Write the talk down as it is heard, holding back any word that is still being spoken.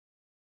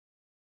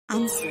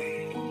Answer,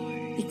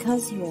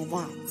 because you are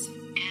that,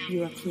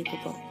 you are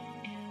capable.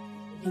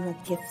 You are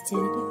gifted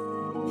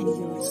and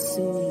you are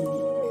so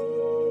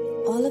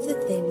unique. All of the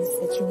things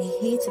that you may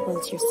hate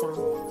about yourself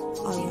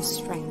are your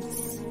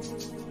strengths.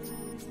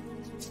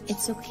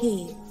 It's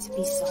okay to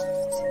be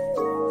soft.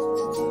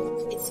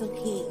 It's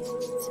okay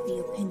to be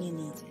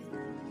opinionated.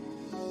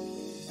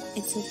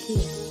 It's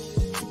okay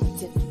to be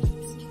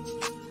different.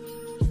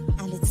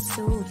 And it's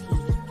so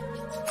okay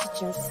to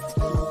just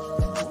be you.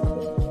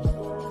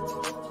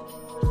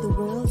 The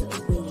world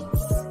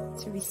awaits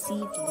to receive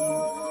you.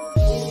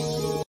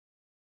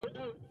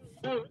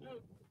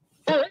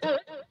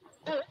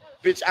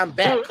 Bitch, I'm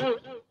back.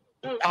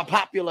 I'm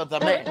popular the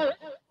man.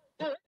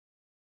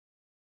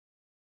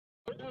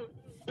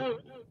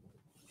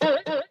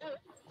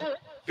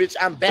 Bitch,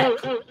 I'm back.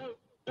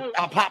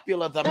 I'm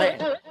popular the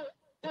man.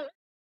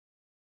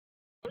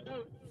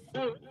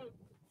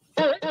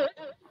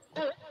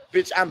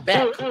 Bitch, I'm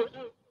back.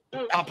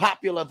 I'm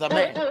popular the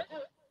man.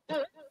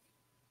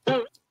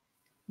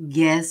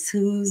 Guess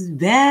who's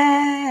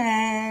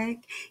back?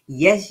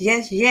 Yes,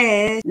 yes,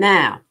 yes.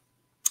 Now,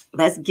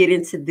 let's get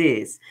into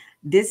this.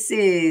 This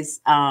is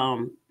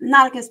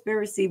not a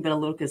conspiracy, but a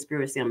little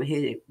conspiracy. I'm going to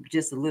hit it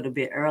just a little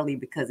bit early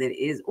because it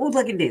is. Oh,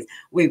 look at this.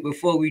 Wait,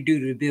 before we do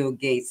the Bill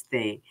Gates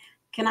thing,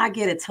 can I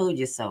get a told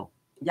you so?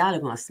 Y'all are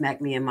going to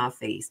smack me in my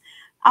face.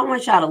 I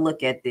want y'all to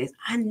look at this.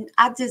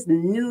 I just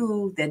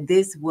knew that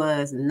this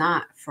was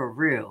not for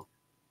real.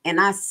 And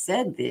I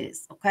said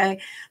this, okay?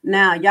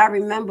 Now, y'all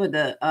remember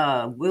the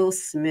Will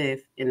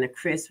Smith and the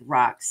Chris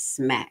Rock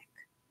smack,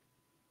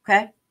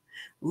 okay?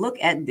 Look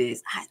at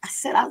this. I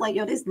was like,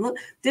 yo,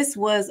 this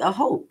was a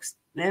hoax.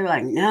 They were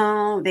like,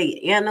 no, they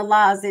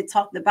analyzed it,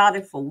 talked about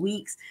it for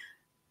weeks.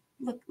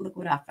 Look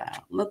what I found.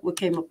 Look what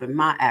came up in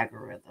my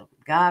algorithm.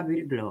 God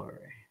be the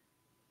glory.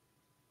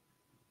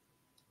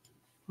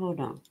 Hold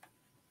on.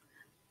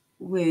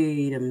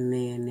 Wait a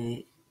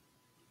minute.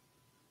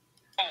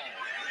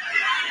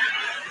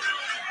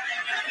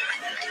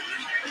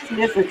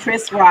 Smith and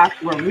Chris Rock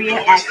were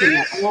reenacting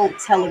an old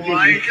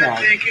television show.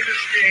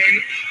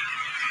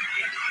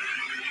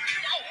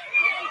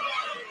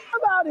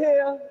 I'm out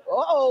here.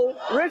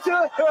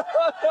 Richard.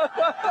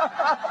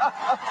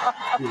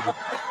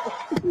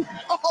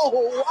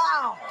 Oh,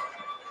 wow.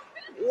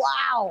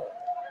 Wow.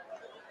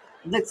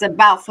 Looks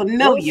about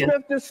familiar. Will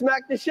Smith just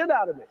smacked the shit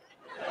out of me.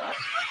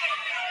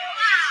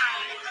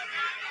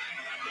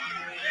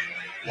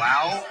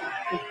 Wow.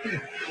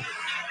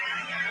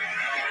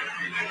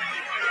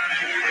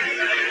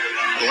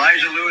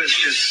 Elijah Lewis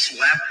just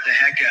slapped the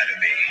heck out of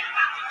me.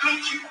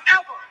 Don't you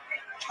ever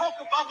talk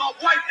about my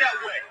wife that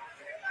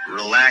way.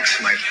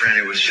 Relax, my friend.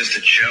 It was just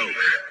a joke.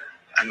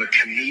 I'm a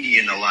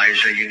comedian,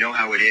 Elijah. You know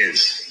how it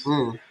is.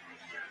 No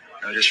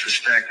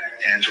disrespect,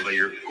 Angela.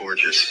 You're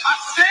gorgeous. I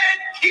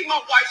said keep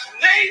my wife's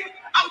name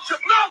out your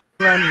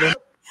mouth.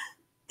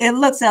 It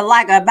looks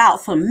like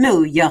about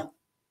familiar.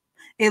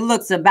 It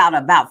looks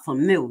about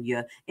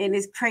familiar. And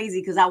it's crazy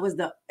because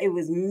it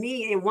was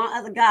me and one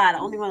other guy. The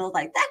only one I was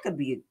like, that could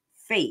be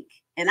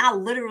fake. And I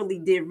literally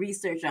did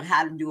research on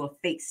how to do a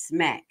fake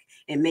smack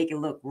and make it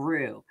look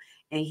real.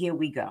 And here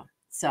we go.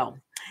 So,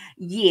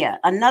 yeah,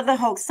 another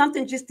hoax,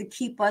 something just to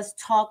keep us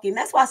talking.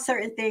 That's why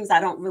certain things I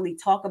don't really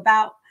talk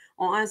about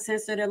on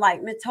Uncensored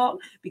Enlightenment Talk,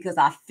 because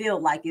I feel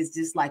like it's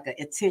just like an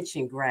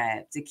attention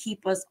grab to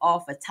keep us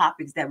off of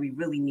topics that we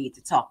really need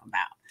to talk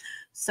about.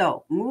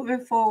 So,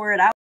 moving forward,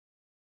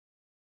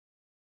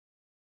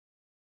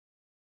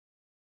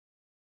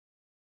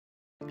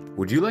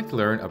 Would you like to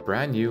learn a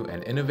brand new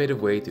and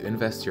innovative way to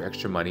invest your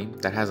extra money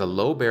that has a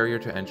low barrier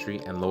to entry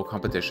and low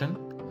competition?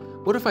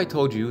 What if I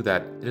told you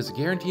that it is a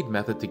guaranteed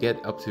method to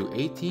get up to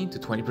 18 to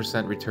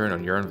 20% return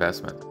on your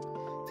investment?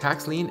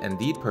 Tax lien and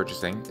deed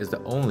purchasing is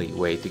the only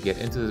way to get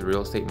into the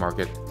real estate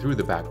market through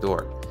the back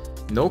door.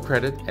 No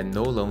credit and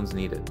no loans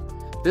needed.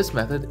 This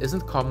method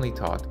isn't commonly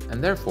taught,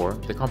 and therefore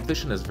the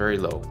competition is very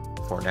low,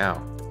 for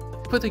now.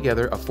 Put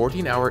together a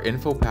 14-hour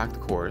info-packed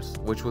course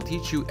which will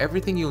teach you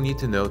everything you'll need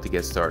to know to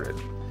get started.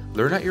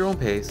 Learn at your own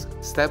pace,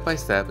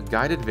 step-by-step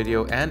guided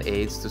video and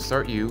aids to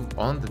start you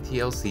on the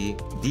TLC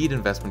deed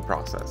investment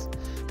process.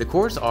 The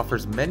course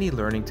offers many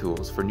learning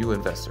tools for new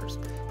investors,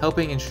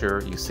 helping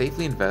ensure you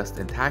safely invest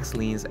in tax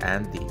liens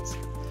and deeds.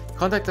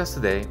 Contact us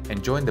today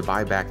and join the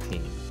buyback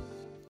team.